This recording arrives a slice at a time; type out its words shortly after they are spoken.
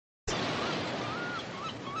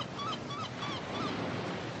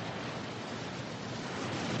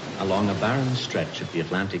Along a barren stretch of the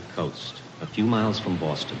Atlantic coast, a few miles from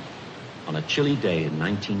Boston, on a chilly day in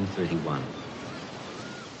 1931,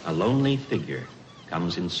 a lonely figure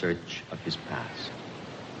comes in search of his past.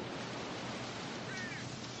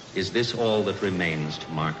 Is this all that remains to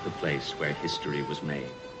mark the place where history was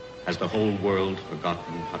made? Has the whole world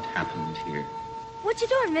forgotten what happened here? What you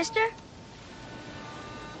doing, mister?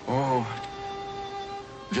 Oh,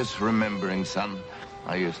 just remembering, son.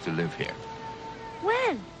 I used to live here.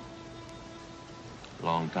 When? A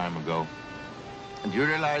long time ago. And you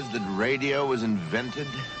realize that radio was invented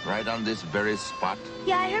right on this very spot?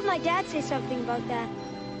 Yeah, I heard my dad say something about that.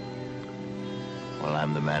 Well,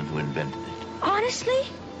 I'm the man who invented it. Honestly?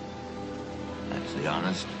 That's the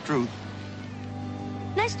honest truth.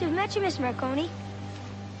 Nice to have met you, Miss Marconi.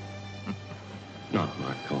 Not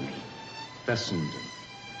Marconi. Fessenden.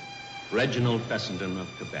 Reginald Fessenden of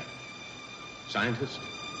Quebec. Scientist,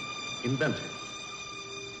 inventor,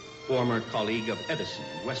 former colleague of Edison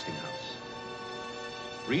and Westinghouse.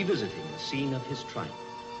 Revisiting the scene of his triumph,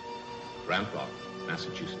 Grant Rock,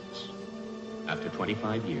 Massachusetts. After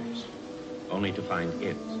 25 years, only to find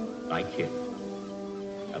it, like him,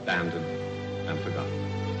 abandoned and forgotten.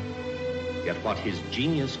 Yet what his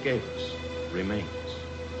genius gave us remains.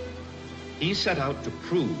 He set out to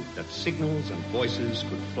prove that signals and voices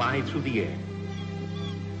could fly through the air,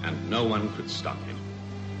 and no one could stop him.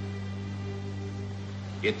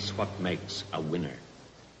 It's what makes a winner.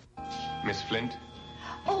 Miss Flint?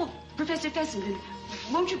 Oh, Professor Fessenden,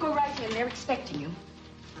 won't you go right in? They're expecting you.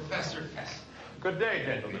 Professor Fessenden. Good day,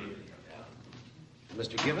 gentlemen.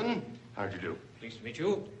 Mr. Given. How'd you do? Pleased to meet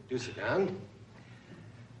you. Do sit down.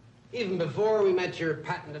 Even before we met your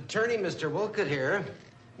patent attorney, Mr. Wolcott here,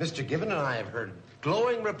 Mr. Given and I have heard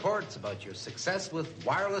glowing reports about your success with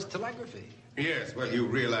wireless telegraphy. Yes, well, you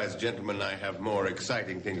realize, gentlemen, I have more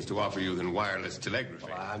exciting things to offer you than wireless telegraphy.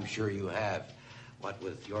 Well, I'm sure you have. What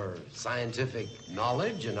with your scientific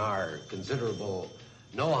knowledge and our considerable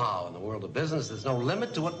know-how in the world of business, there's no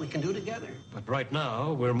limit to what we can do together. But right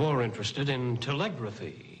now, we're more interested in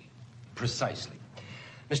telegraphy. Precisely.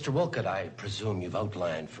 Mr. Wolcott, I presume you've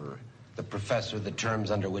outlined for the professor the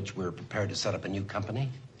terms under which we're prepared to set up a new company?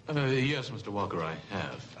 Yes, Mr. Walker, I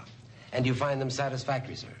have. And you find them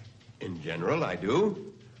satisfactory, sir? In general, I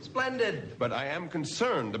do. Splendid. But I am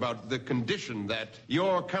concerned about the condition that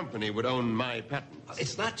your company would own my patents.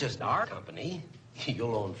 It's not just our company.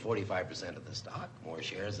 You'll own 45% of the stock, more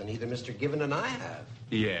shares than either Mr. Given and I have.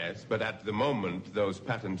 Yes, but at the moment, those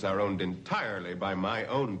patents are owned entirely by my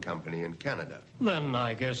own company in Canada. Then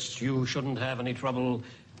I guess you shouldn't have any trouble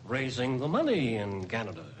raising the money in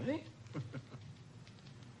Canada, eh?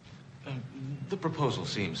 The proposal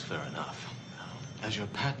seems fair enough. As your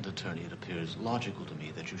patent attorney, it appears logical to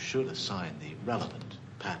me that you should assign the relevant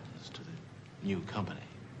patents to the new company.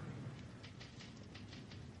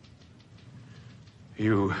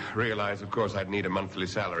 You realize, of course, I'd need a monthly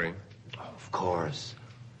salary. Of course.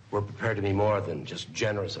 We're prepared to be more than just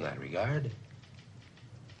generous in that regard.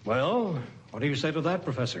 Well, what do you say to that,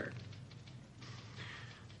 Professor?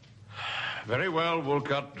 Very well,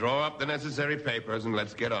 Wolcott. Draw up the necessary papers and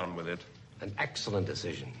let's get on with it. An excellent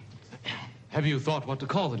decision. Have you thought what to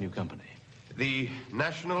call the new company? The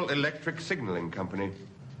National Electric Signaling Company.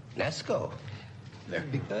 Nesco.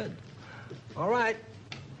 Very good. All right.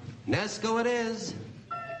 Nesco it is.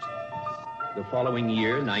 The following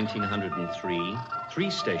year, 1903, 3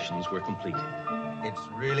 stations were completed. It's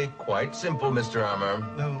really quite simple, Mr. Armour.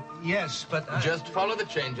 Well, yes, but Just follow the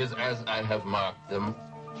changes as I have marked them.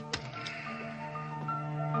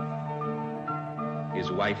 His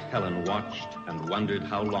wife, Helen, watched and wondered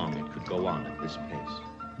how long it could go on at this pace.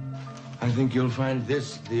 I think you'll find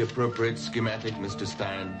this the appropriate schematic, Mr.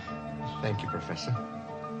 Stein. Thank you, Professor.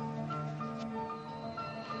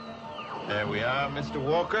 There we are, Mr.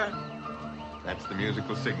 Walker. That's the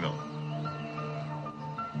musical signal.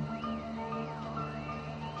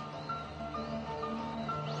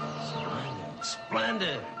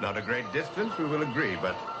 Splendid. Not a great distance, we will agree,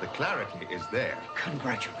 but the clarity is there.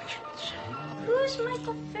 Congratulations. Who's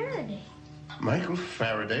Michael Faraday? Michael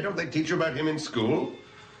Faraday? Don't they teach you about him in school?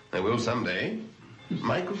 They will someday.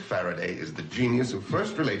 Michael Faraday is the genius who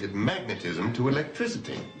first related magnetism to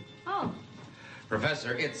electricity. Oh.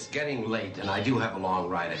 Professor, it's getting late, and I do have a long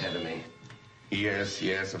ride ahead of me. Yes,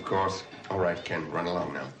 yes, of course. All right, Ken, run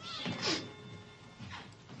along now. Excuse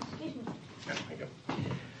me. There you go.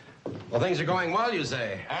 Well, things are going well, you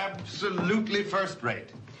say? Absolutely first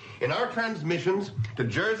rate. In our transmissions to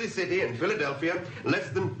Jersey City and Philadelphia, less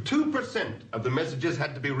than 2% of the messages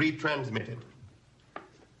had to be retransmitted.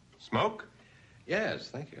 Smoke? Yes,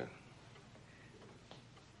 thank you.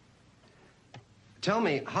 Tell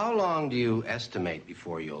me, how long do you estimate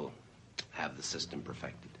before you'll have the system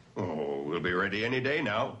perfected? Oh, we'll be ready any day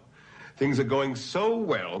now. Things are going so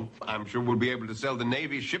well, I'm sure we'll be able to sell the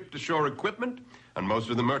Navy ship-to-shore equipment and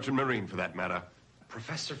most of the merchant marine, for that matter.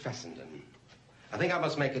 Professor Fessenden, I think I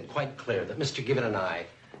must make it quite clear that Mr. Given and I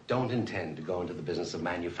don't intend to go into the business of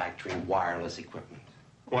manufacturing wireless equipment.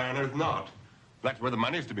 Why on earth not? That's where the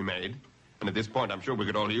money's to be made. And at this point, I'm sure we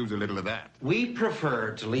could all use a little of that. We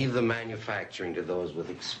prefer to leave the manufacturing to those with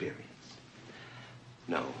experience.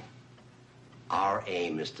 No. Our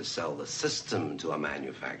aim is to sell the system to a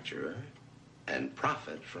manufacturer and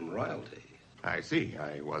profit from royalties. I see.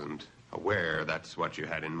 I wasn't aware that's what you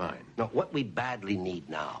had in mind. No, what we badly need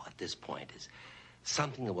now at this point is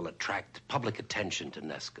something that will attract public attention to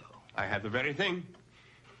Nesco. I have the very thing.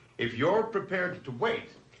 If you're prepared to wait,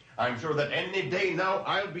 I'm sure that any day now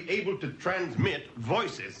I'll be able to transmit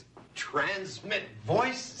voices. Transmit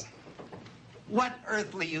voice? What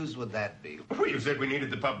earthly use would that be? Well, you said we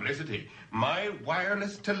needed the publicity. My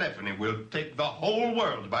wireless telephony will take the whole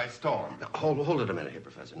world by storm. Now, hold it a minute here,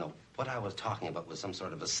 Professor. No, what I was talking about was some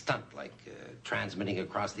sort of a stunt, like transmitting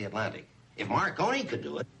across the Atlantic. If Marconi could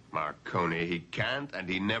do it. Marconi, he can't, and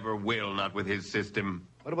he never will, not with his system.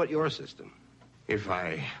 What about your system? If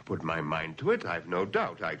I put my mind to it, I've no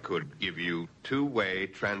doubt I could give you two-way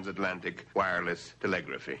transatlantic wireless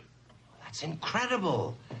telegraphy. That's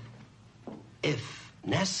incredible. If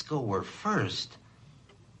Nesco were first,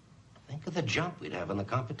 think of the jump we'd have in the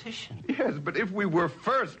competition. Yes, but if we were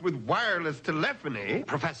first with wireless telephony...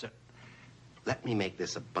 Professor, let me make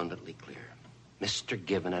this abundantly clear. Mr.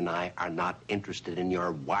 Given and I are not interested in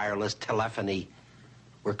your wireless telephony.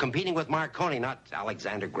 We're competing with Marconi, not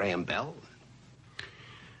Alexander Graham Bell.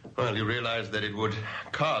 Well, you realize that it would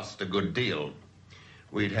cost a good deal.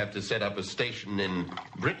 We'd have to set up a station in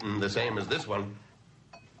Britain the same as this one.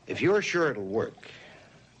 If you're sure it'll work,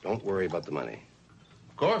 don't worry about the money.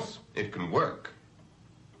 Of course, it can work.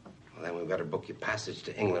 Well, then we've got to book your passage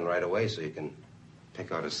to England right away so you can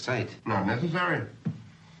pick out a site. Not necessary.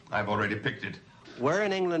 I've already picked it. Where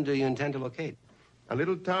in England do you intend to locate? A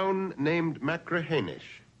little town named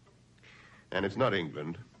Machrihanish. And it's not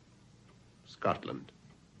England. Scotland.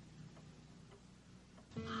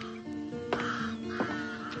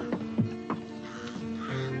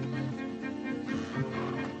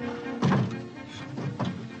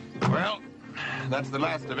 Well, that's the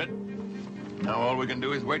last of it. Now all we can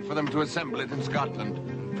do is wait for them to assemble it in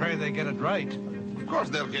Scotland. Pray they get it right. Of course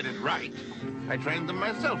they'll get it right. I trained them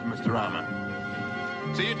myself, Mr. Armour.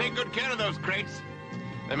 So you take good care of those crates.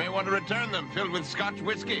 They may want to return them filled with Scotch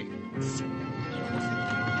whiskey.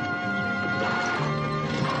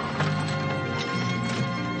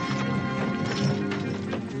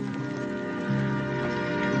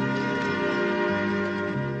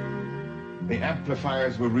 The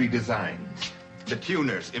amplifiers were redesigned, the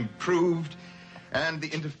tuners improved, and the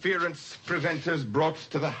interference preventers brought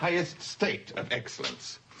to the highest state of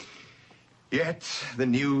excellence. Yet, the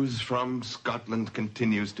news from Scotland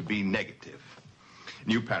continues to be negative.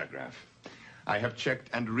 New paragraph. I have checked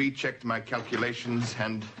and rechecked my calculations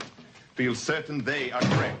and feel certain they are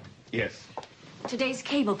correct. Yes. Today's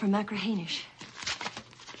cable from Machrihanish.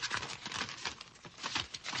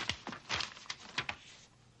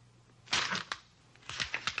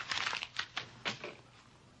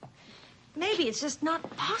 Maybe it's just not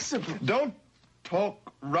possible. Don't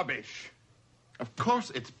talk rubbish. Of course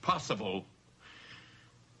it's possible.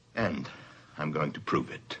 And I'm going to prove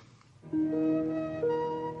it.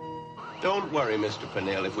 Don't worry, Mr.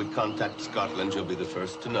 Pennell. If we contact Scotland, you'll be the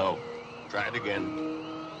first to know. Try it again.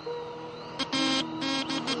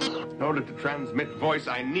 In order to transmit voice,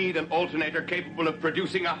 I need an alternator capable of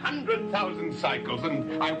producing 100,000 cycles,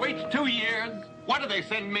 and I wait 2 years. What do they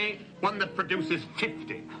send me? One that produces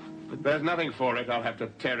 50. But there's nothing for it. I'll have to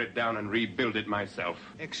tear it down and rebuild it myself.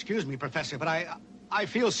 Excuse me, Professor, but I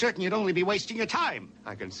feel certain you'd only be wasting your time.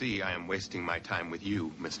 I can see I am wasting my time with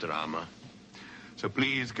you, Mr. Armour. So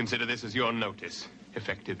please consider this as your notice,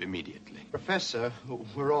 effective immediately. Professor,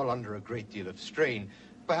 we're all under a great deal of strain.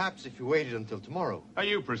 Perhaps if you waited until tomorrow. Are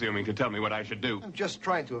you presuming to tell me what I should do? I'm just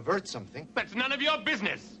trying to avert something. That's none of your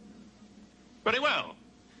business. Very well.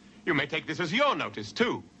 You may take this as your notice,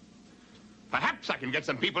 too. Perhaps I can get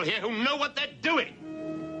some people here who know what they're doing.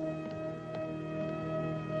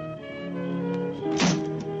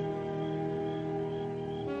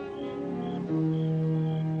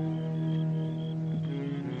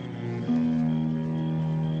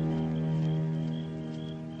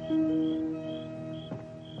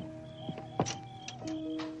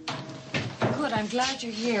 Good, I'm glad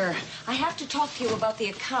you're here. I have to talk to you about the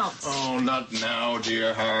accounts. Oh, not now,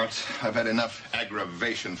 dear heart. I've had enough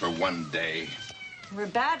aggravation for one day. We're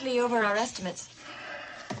badly over our estimates.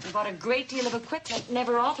 We bought a great deal of equipment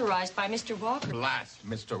never authorized by Mr. Walker. Blast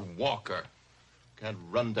Mr. Walker. Can't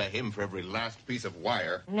run to him for every last piece of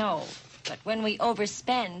wire. No, but when we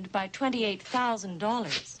overspend by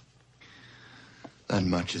 $28,000. That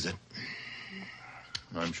much, is it?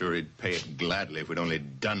 I'm sure he'd pay it gladly if we'd only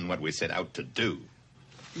done what we set out to do.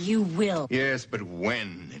 You will. Yes, but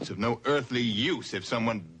when? It's of no earthly use if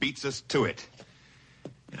someone beats us to it.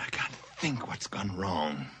 And I can't think what's gone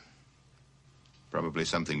wrong. Probably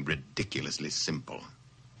something ridiculously simple.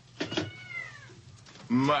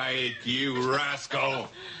 Mike, you rascal!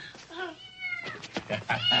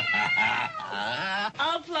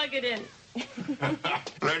 I'll plug it in.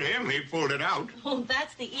 Let him, he pulled it out. Oh,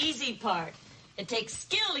 that's the easy part. It takes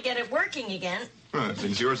skill to get it working again. Well,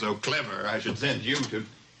 since you're so clever, I should send you to...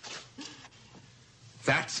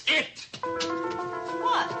 That's it!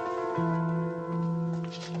 What?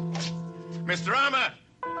 Mr. Armour!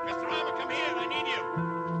 Mr. Armour, come here. I need you.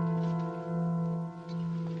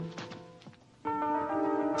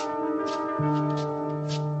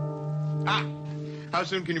 Ah! How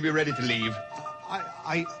soon can you be ready to leave?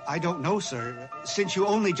 I don't know, sir. Since you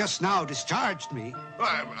only just now discharged me.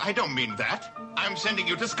 Well, I don't mean that. I'm sending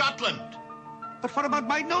you to Scotland. But what about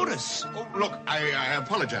my notice? Oh, look, I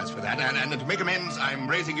apologize for that. And to make amends, I'm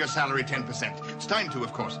raising your salary 10%. Stein too,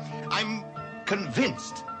 of course. I'm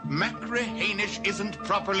convinced Machrihanish isn't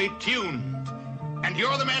properly tuned. And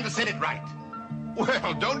you're the man to set it right.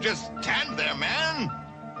 Well, don't just stand there, man.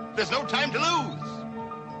 There's no time to lose.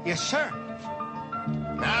 Yes, sir.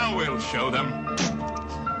 Now we'll show them.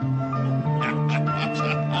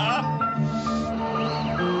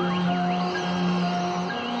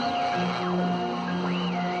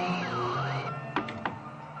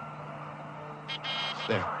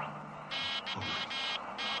 There.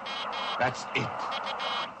 That's it.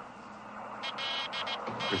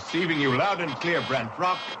 Receiving you loud and clear, Brant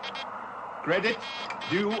Rock. Credit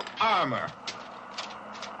due Armour.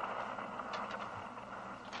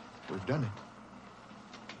 We've done it.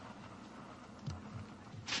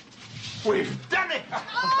 We've done it!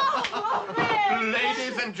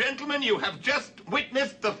 Ladies and gentlemen, you have just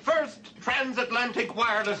witnessed the first transatlantic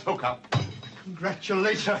wireless hookup.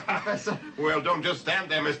 Congratulations, Professor. Well, don't just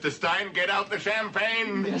stand there, Mr. Stein. Get out the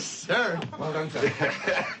champagne. Yes, sir. Well done, sir.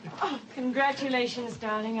 Oh, congratulations,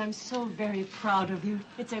 darling. I'm so very proud of you.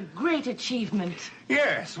 It's a great achievement.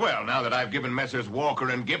 Yes, well, now that I've given Messrs.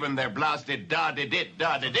 Walker and Gibbon their blasted da-de-dit,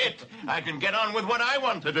 I can get on with what I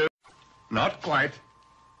want to do. Not quite.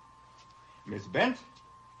 Miss Bent,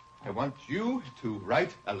 I want you to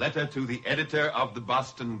write a letter to the editor of the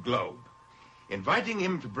Boston Globe, inviting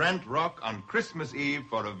him to Brant Rock on Christmas Eve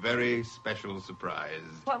for a very special surprise.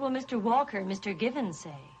 What will Mr. Walker and Mr. Given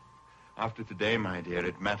say? After today, my dear,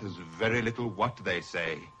 it matters very little what they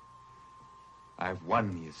say. I've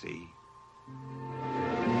won, you see.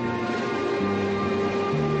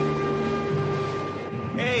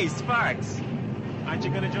 Hey, Sparks. Aren't you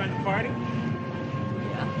going to join the party?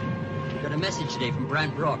 Got a message today from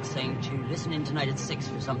Brant Rock saying to listen in tonight at 6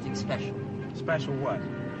 for something special. Special what?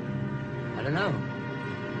 I don't know.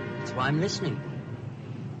 That's why I'm listening.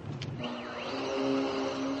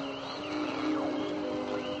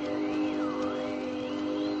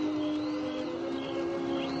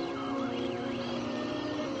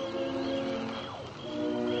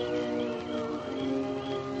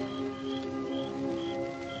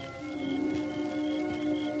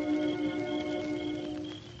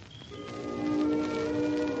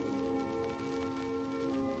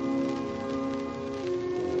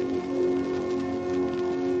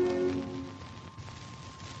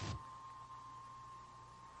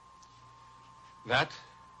 That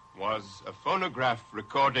was a phonograph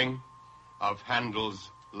recording of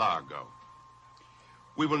Handel's Largo.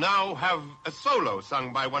 We will now have a solo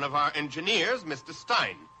sung by one of our engineers, Mr.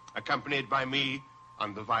 Stein, accompanied by me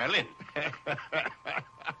on the violin.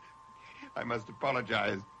 I must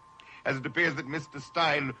apologize, as it appears that Mr.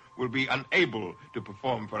 Stein will be unable to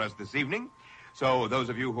perform for us this evening. So those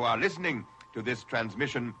of you who are listening to this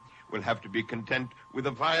transmission will have to be content with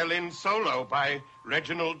a violin solo by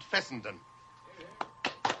Reginald Fessenden.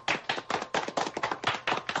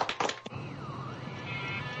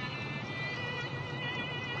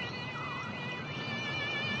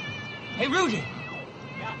 Hey, Rudy!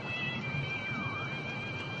 Yeah?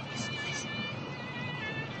 Listen, listen.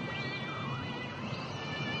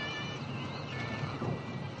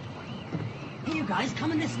 Hey, you guys,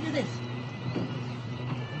 come and listen to this.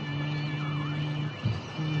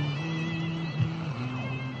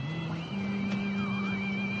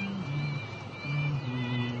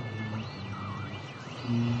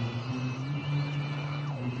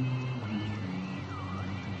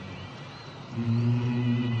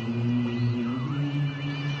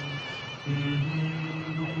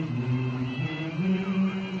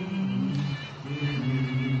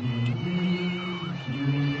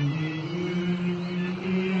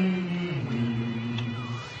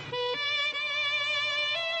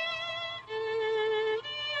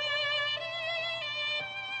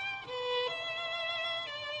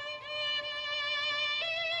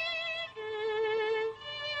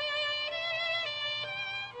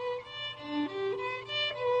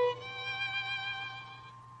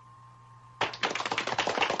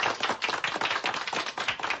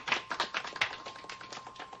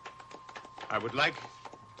 I would like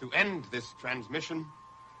to end this transmission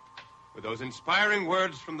with those inspiring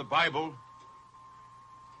words from the Bible.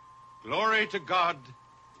 Glory to God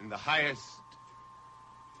in the highest,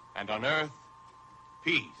 and on earth,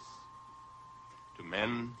 peace to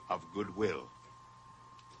men of good will.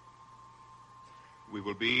 We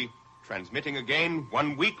will be transmitting again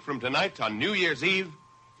 1 week from tonight on New Year's Eve.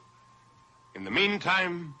 In the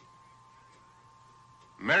meantime,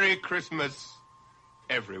 Merry Christmas,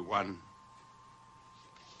 everyone.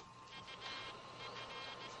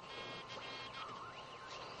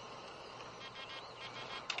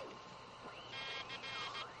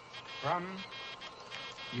 From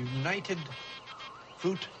United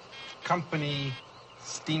Fruit Company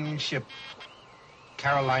steamship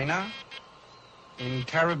Carolina in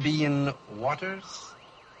Caribbean waters,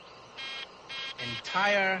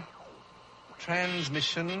 entire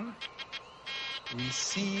transmission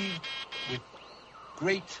received with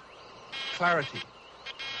great clarity.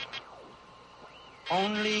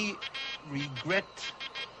 Only regret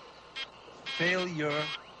failure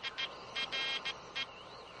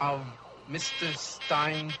of Mr.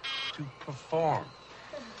 Stein to perform.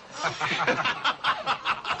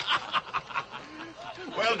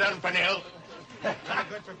 Well done, Pennell. Very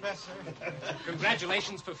good, Professor.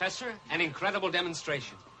 Congratulations, Professor. An incredible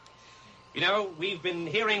demonstration. You know, we've been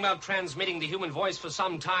hearing about transmitting the human voice for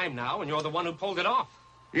some time now, and you're the one who pulled it off.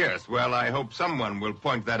 Yes, well, I hope someone will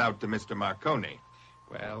point that out to Mr. Marconi.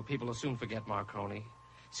 Well, people will soon forget Marconi.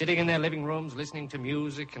 Sitting in their living rooms, listening to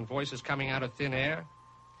music and voices coming out of thin air.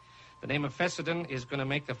 The name of Fessenden is going to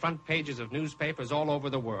make the front pages of newspapers all over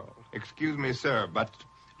the world. Excuse me, sir, but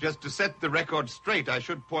just to set the record straight, I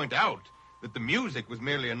should point out that the music was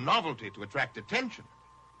merely a novelty to attract attention.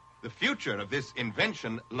 The future of this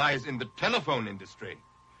invention lies in the telephone industry.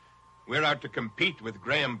 We're out to compete with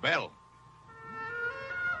Graham Bell.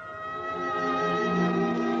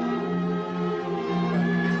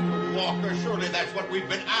 Walker, surely that's what we've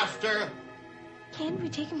been after. Can't we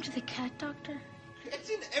take him to the cat doctor? It's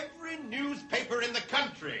in every newspaper in the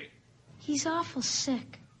country. He's awful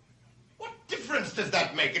sick. What difference does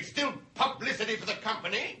that make? It's still publicity for the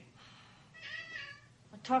company.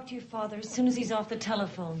 I'll talk to your father as soon as he's off the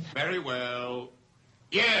telephone. Very well.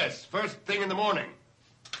 Yes, first thing in the morning.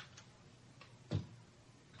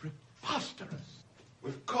 Preposterous.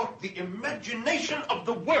 We've caught the imagination of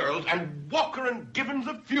the world, and Walker and Gibbons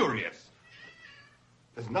are furious.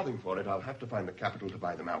 There's nothing for it. I'll have to find the capital to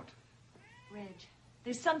buy them out. Reg,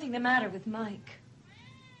 there's something the matter with Mike.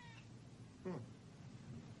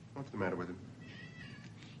 What's the matter with him?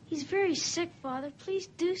 He's very sick, Father. Please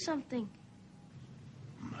do something.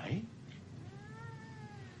 Mike?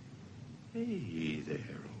 Hey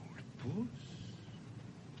there, old puss.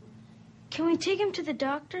 Can we take him to the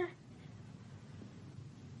doctor?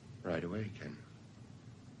 Right away, Ken.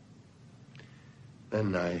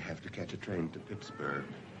 Then I have to catch a train to Pittsburgh.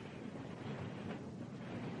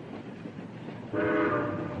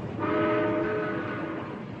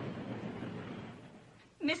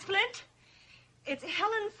 Miss Flint, it's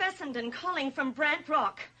Helen Fessenden calling from Brant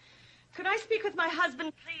Rock. Could I speak with my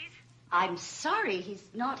husband, please? I'm sorry he's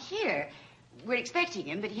not here. We're expecting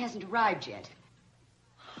him, but he hasn't arrived yet.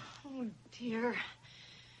 Oh, dear.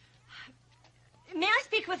 May I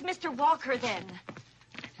speak with Mr. Walker, then?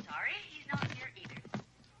 Sorry, he's not here either.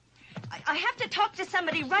 I have to talk to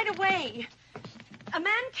somebody right away. A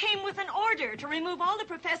man came with an order to remove all the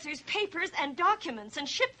professor's papers and documents and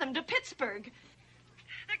ship them to Pittsburgh.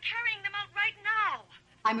 They're carrying them out right now.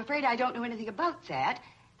 I'm afraid I don't know anything about that,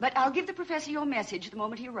 but I'll give the professor your message the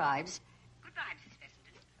moment he arrives. Goodbye, Mrs.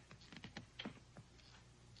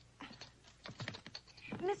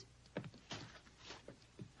 Fessenden. Miss...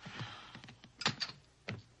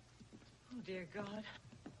 Oh, dear God.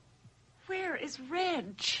 Where is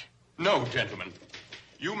Reg? No, gentlemen.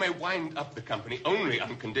 You may wind up the company only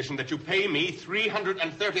on condition that you pay me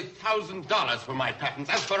 $330,000 for my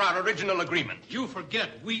patents, as per our original agreement. You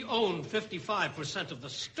forget, we own 55% of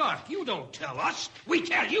the stock. You don't tell us. We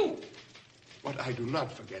tell you. What I do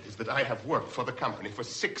not forget is that I have worked for the company for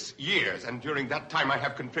 6 years, and during that time I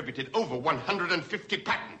have contributed over 150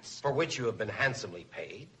 patents. For which you have been handsomely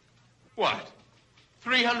paid. What?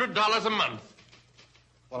 $300 a month?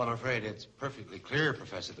 Well, I'm afraid it's perfectly clear,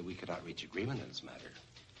 Professor, that we cannot reach agreement in this matter.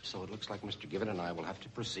 So it looks like Mr. Gibbon and I will have to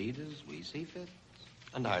proceed as we see fit.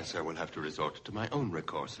 And I, sir, will have to resort to my own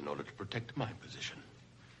recourse in order to protect my position.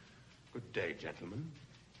 Good day, gentlemen.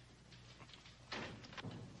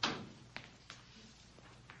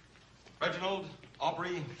 Reginald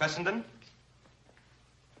Aubrey Fessenden?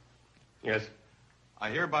 Yes? I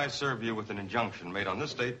hereby serve you with an injunction made on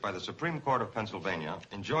this date by the Supreme Court of Pennsylvania,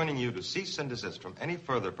 enjoining you to cease and desist from any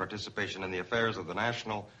further participation in the affairs of the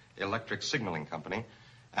National Electric Signaling Company,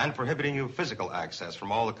 and prohibiting you physical access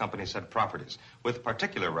from all the company's said properties, with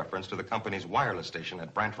particular reference to the company's wireless station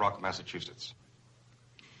at Brant Rock, Massachusetts.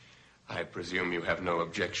 I presume you have no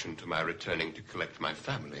objection to my returning to collect my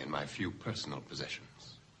family and my few personal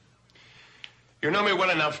possessions. You know me well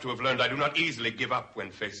enough to have learned I do not easily give up when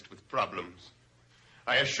faced with problems.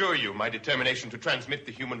 I assure you my determination to transmit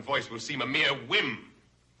the human voice will seem a mere whim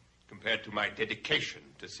compared to my dedication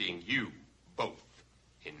to seeing you both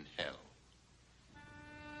in hell.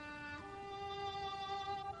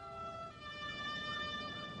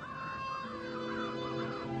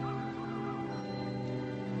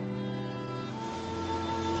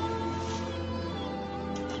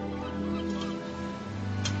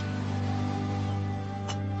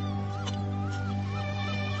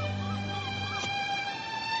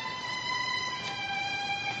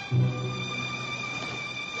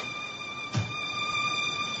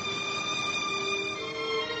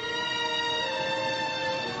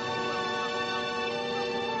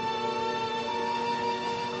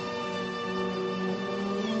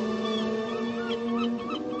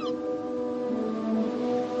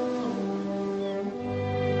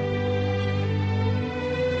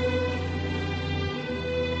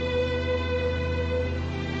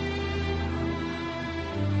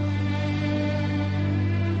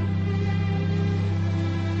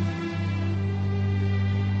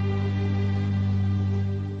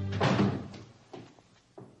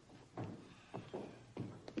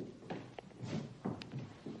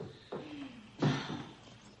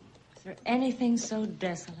 Is there anything so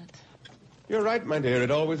desolate? You're right, my dear. It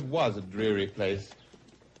always was a dreary place.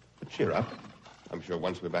 But cheer up. I'm sure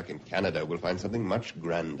once we're back in Canada, we'll find something much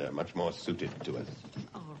grander, much more suited to us.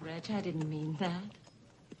 Oh, Reg, I didn't mean that.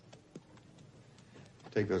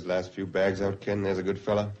 Take those last few bags out, Ken. There's a good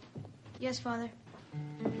fella. Yes, Father.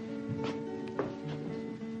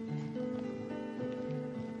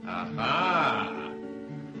 Aha!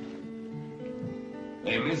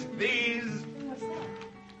 Hey, Miss These. What's that?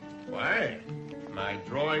 Why, my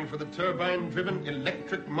drawing for the turbine-driven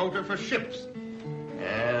electric motor for ships.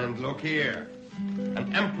 And look here,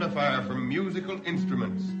 an amplifier for musical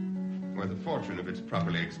instruments. Worth a fortune if it's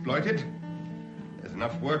properly exploited. There's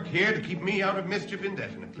enough work here to keep me out of mischief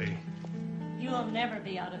indefinitely. You'll never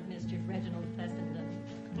be out of mischief, Reginald Fessenden.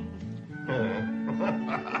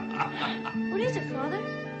 What is it, Father?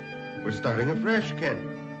 We're starting afresh, Ken.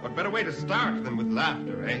 What better way to start than with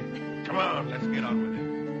laughter, eh? Come on, let's get on with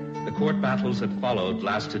it. The court battles that followed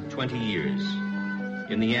lasted 20 years.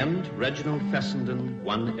 In the end, Reginald Fessenden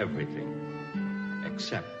won everything,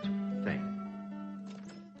 except